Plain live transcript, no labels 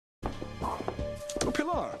Oh,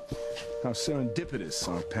 Pilar! How serendipitous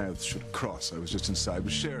our paths should cross. I was just inside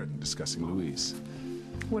with Sheridan discussing Louise.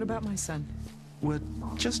 What about my son? Well,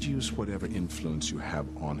 just use whatever influence you have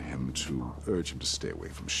on him to urge him to stay away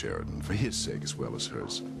from Sheridan, for his sake as well as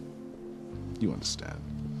hers. You understand?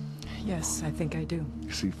 Yes, I think I do.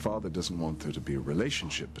 You see, Father doesn't want there to be a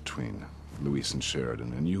relationship between Louise and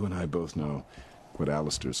Sheridan, and you and I both know what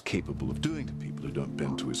Alistair is capable of doing to people who don't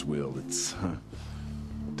bend to his will. It's,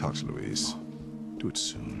 talk to Louise. Do it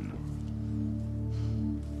soon.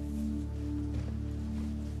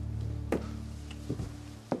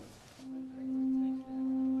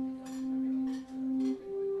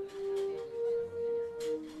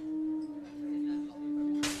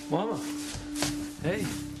 Mama. Hey.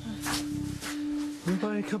 You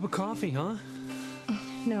buy a cup of coffee, huh?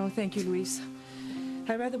 No, thank you, Luis.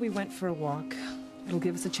 I'd rather we went for a walk. It'll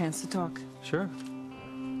give us a chance to talk. Sure.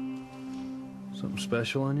 Something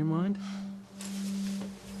special on your mind?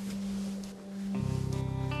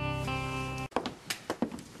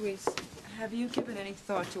 Luis, have you given any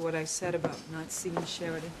thought to what I said about not seeing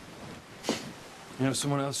Sheridan? You know,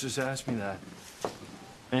 someone else just asked me that.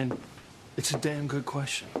 And it's a damn good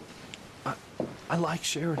question. I like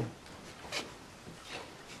Sheridan.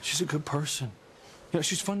 She's a good person. You know,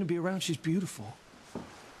 she's fun to be around. She's beautiful.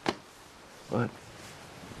 But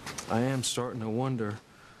I am starting to wonder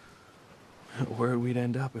where we'd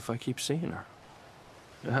end up if I keep seeing her.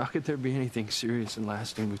 How could there be anything serious and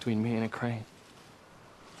lasting between me and a crane?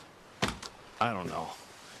 I don't know.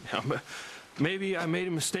 Maybe I made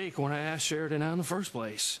a mistake when I asked Sheridan out in the first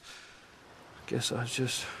place. I guess I was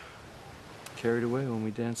just carried away when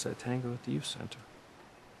we danced that tango at the youth center.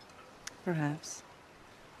 Perhaps.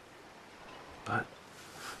 But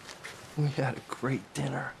we had a great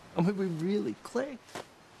dinner. I mean, we really clicked.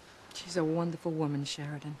 She's a wonderful woman,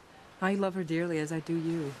 Sheridan. I love her dearly, as I do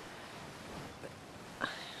you. But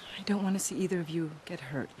I don't want to see either of you get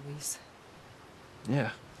hurt, Luis.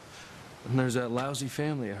 Yeah. And there's that lousy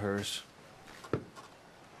family of hers.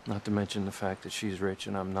 Not to mention the fact that she's rich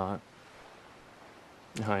and I'm not.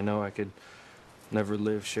 I know I could never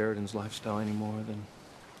live Sheridan's lifestyle any more than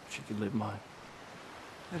she could live mine.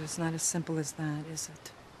 But it's not as simple as that, is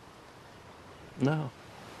it? No.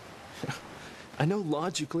 I know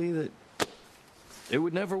logically that it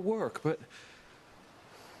would never work, but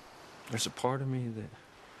there's a part of me that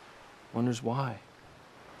wonders why.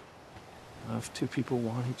 If two people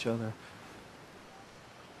want each other,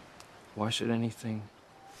 why should anything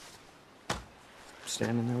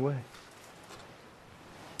stand in their way?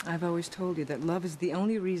 I've always told you that love is the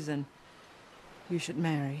only reason you should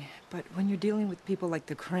marry. But when you're dealing with people like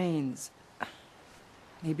the Cranes,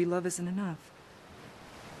 maybe love isn't enough.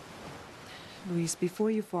 Luis,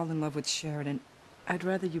 before you fall in love with Sheridan, I'd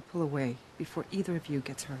rather you pull away before either of you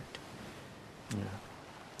gets hurt. Yeah.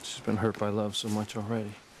 She's been hurt by love so much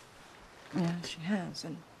already. Yeah, she has,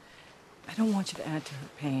 and I don't want you to add to her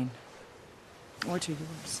pain. Or to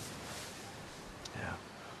yours. Yeah.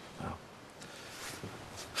 Well,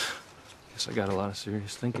 guess I got a lot of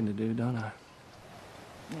serious thinking to do, don't I?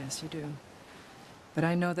 Yes, you do. But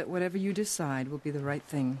I know that whatever you decide will be the right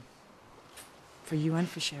thing for you and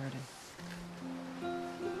for Sheridan.